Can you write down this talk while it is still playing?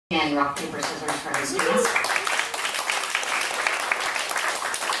playing rock, paper, scissors for his students.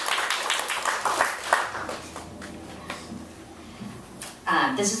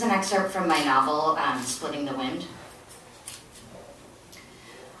 This is an excerpt from my novel, Splitting the Wind.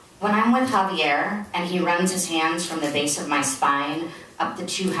 When I'm with Javier and he runs his hands from the base of my spine up the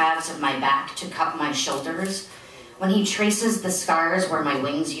two halves of my back to cup my shoulders, when he traces the scars where my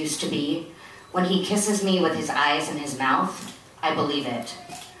wings used to be, when he kisses me with his eyes and his mouth, I believe it.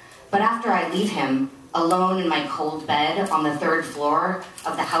 But after I leave him, alone in my cold bed on the third floor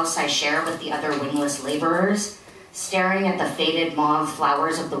of the house I share with the other wingless laborers, staring at the faded mauve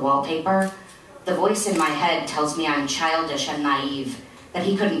flowers of the wallpaper, the voice in my head tells me I'm childish and naive, that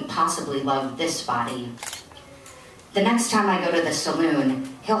he couldn't possibly love this body. The next time I go to the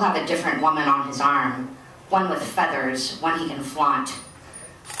saloon, he'll have a different woman on his arm, one with feathers, one he can flaunt.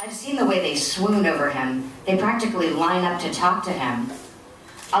 I've seen the way they swoon over him. They practically line up to talk to him.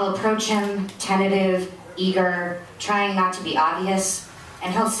 I'll approach him, tentative, eager, trying not to be obvious,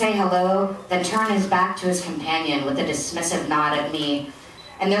 and he'll say hello, then turn his back to his companion with a dismissive nod at me,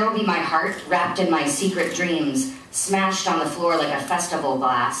 and there will be my heart wrapped in my secret dreams, smashed on the floor like a festival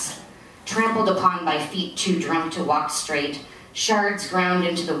glass, trampled upon by feet too drunk to walk straight, shards ground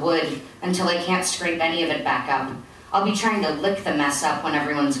into the wood until I can't scrape any of it back up. I'll be trying to lick the mess up when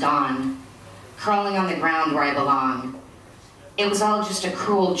everyone's gone, crawling on the ground where I belong. It was all just a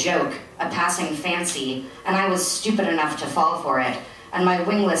cruel joke, a passing fancy, and I was stupid enough to fall for it, and my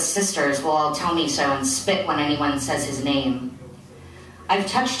wingless sisters will all tell me so and spit when anyone says his name. I've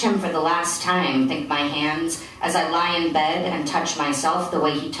touched him for the last time, think my hands, as I lie in bed and touch myself the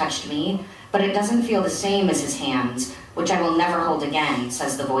way he touched me, but it doesn't feel the same as his hands, which I will never hold again,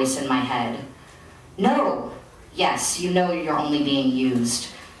 says the voice in my head. No! Yes, you know you're only being used.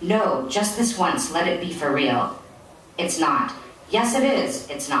 No, just this once, let it be for real. It's not. Yes, it is.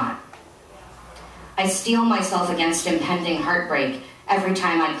 It's not. I steel myself against impending heartbreak every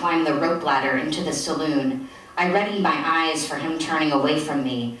time I climb the rope ladder into the saloon. I ready my eyes for him turning away from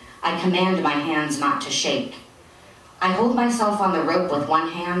me. I command my hands not to shake. I hold myself on the rope with one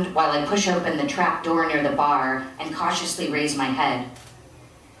hand while I push open the trap door near the bar and cautiously raise my head.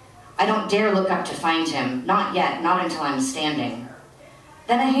 I don't dare look up to find him, not yet, not until I'm standing.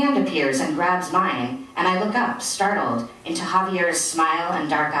 Then a hand appears and grabs mine, and I look up, startled, into Javier's smile and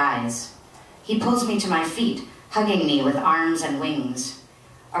dark eyes. He pulls me to my feet, hugging me with arms and wings.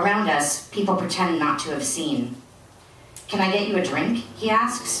 Around us, people pretend not to have seen. Can I get you a drink? He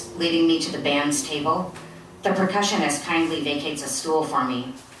asks, leading me to the band's table. The percussionist kindly vacates a stool for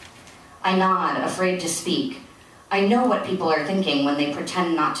me. I nod, afraid to speak. I know what people are thinking when they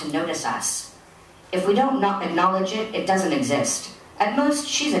pretend not to notice us. If we don't acknowledge it, it doesn't exist. At most,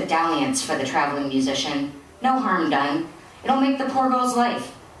 she's a dalliance for the traveling musician. No harm done. It'll make the poor girl's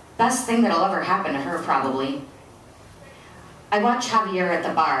life. Best thing that'll ever happen to her, probably. I watch Javier at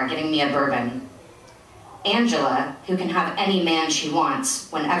the bar getting me a bourbon. Angela, who can have any man she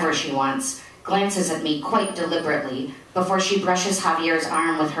wants, whenever she wants, glances at me quite deliberately before she brushes Javier's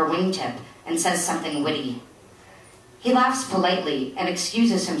arm with her wingtip and says something witty. He laughs politely and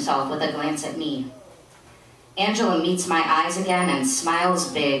excuses himself with a glance at me. Angela meets my eyes again and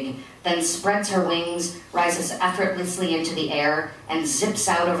smiles big, then spreads her wings, rises effortlessly into the air, and zips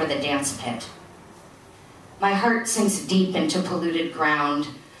out over the dance pit. My heart sinks deep into polluted ground.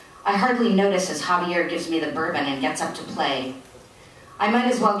 I hardly notice as Javier gives me the bourbon and gets up to play. I might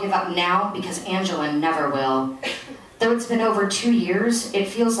as well give up now because Angela never will. Though it's been over 2 years, it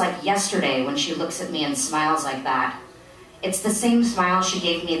feels like yesterday when she looks at me and smiles like that. It's the same smile she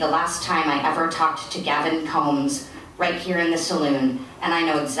gave me the last time I ever talked to Gavin Combs, right here in the saloon, and I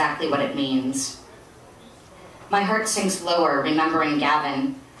know exactly what it means. My heart sinks lower, remembering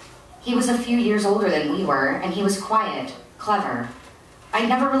Gavin. He was a few years older than we were, and he was quiet, clever. I'd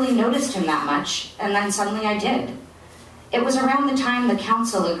never really noticed him that much, and then suddenly I did. It was around the time the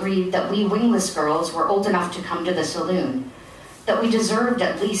council agreed that we wingless girls were old enough to come to the saloon, that we deserved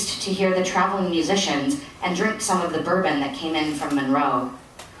at least to hear the traveling musicians and drink some of the bourbon that came in from Monroe.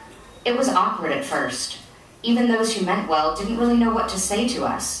 It was awkward at first. Even those who meant well didn't really know what to say to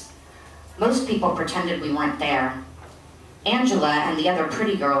us. Most people pretended we weren't there. Angela and the other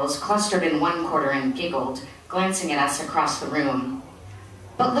pretty girls clustered in one corner and giggled, glancing at us across the room.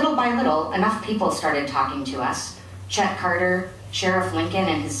 But little by little, enough people started talking to us. Chet Carter, Sheriff Lincoln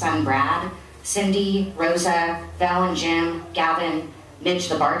and his son Brad, Cindy, Rosa, Val and Jim, Gavin, Midge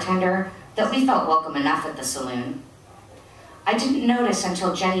the bartender, that we felt welcome enough at the saloon. I didn't notice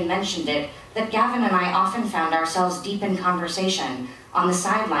until Jenny mentioned it that Gavin and I often found ourselves deep in conversation on the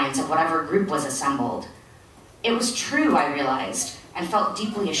sidelines of whatever group was assembled. It was true, I realized. and felt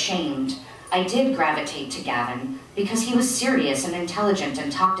deeply ashamed, I did gravitate to Gavin because he was serious and intelligent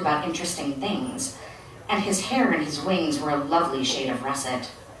and talked about interesting things, and his hair and his wings were a lovely shade of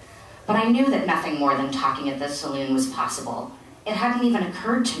russet. But I knew that nothing more than talking at the saloon was possible. It hadn't even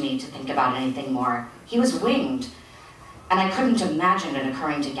occurred to me to think about anything more. He was winged, and I couldn't imagine it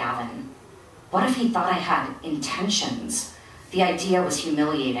occurring to Gavin. What if he thought I had intentions? The idea was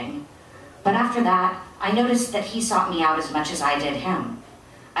humiliating. But after that, I noticed that he sought me out as much as I did him.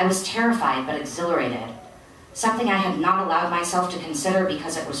 I was terrified but exhilarated. Something I had not allowed myself to consider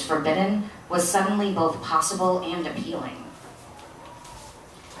because it was forbidden was suddenly both possible and appealing.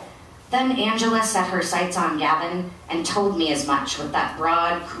 Then Angela set her sights on Gavin and told me as much with that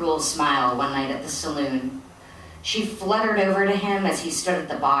broad, cruel smile one night at the saloon. She fluttered over to him as he stood at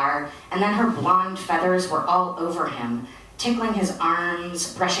the bar, and then her blonde feathers were all over him, tickling his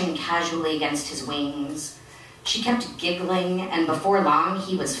arms, brushing casually against his wings. She kept giggling, and before long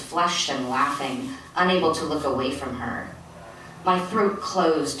he was flushed and laughing, unable to look away from her. My throat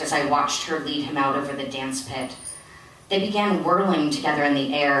closed as I watched her lead him out over the dance pit. They began whirling together in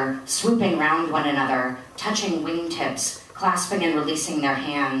the air, swooping round one another, touching wingtips, clasping and releasing their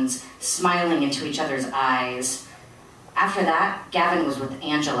hands, smiling into each other's eyes. After that, Gavin was with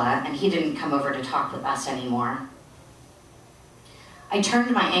Angela, and he didn't come over to talk with us anymore. I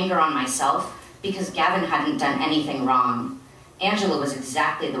turned my anger on myself because Gavin hadn't done anything wrong. Angela was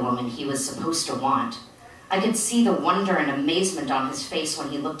exactly the woman he was supposed to want. I could see the wonder and amazement on his face when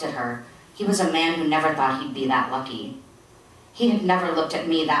he looked at her. He was a man who never thought he'd be that lucky. He had never looked at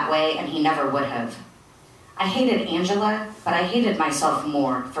me that way, and he never would have. I hated Angela, but I hated myself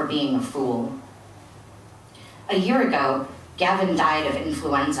more for being a fool. A year ago, Gavin died of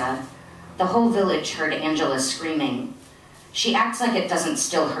influenza. The whole village heard Angela screaming. She acts like it doesn't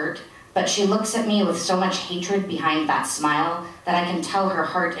still hurt, but she looks at me with so much hatred behind that smile that I can tell her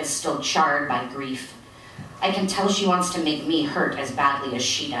heart is still charred by grief. I can tell she wants to make me hurt as badly as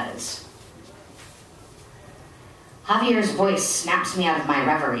she does. Javier's voice snaps me out of my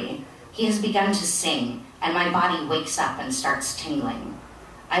reverie. He has begun to sing, and my body wakes up and starts tingling.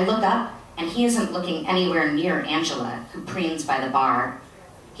 I look up, and he isn't looking anywhere near Angela, who preens by the bar.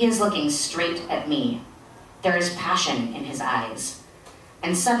 He is looking straight at me. There is passion in his eyes.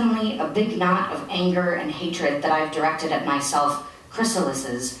 And suddenly, a big knot of anger and hatred that I've directed at myself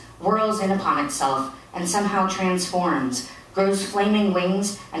chrysalises, whirls in upon itself, and somehow transforms, grows flaming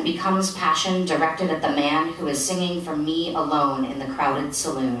wings, and becomes passion directed at the man who is singing for me alone in the crowded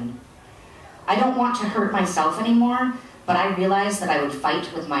saloon. I don't want to hurt myself anymore, but I realized that I would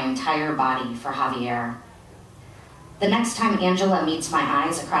fight with my entire body for Javier. The next time Angela meets my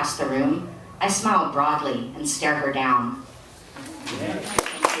eyes across the room, I smile broadly and stare her down. Yeah.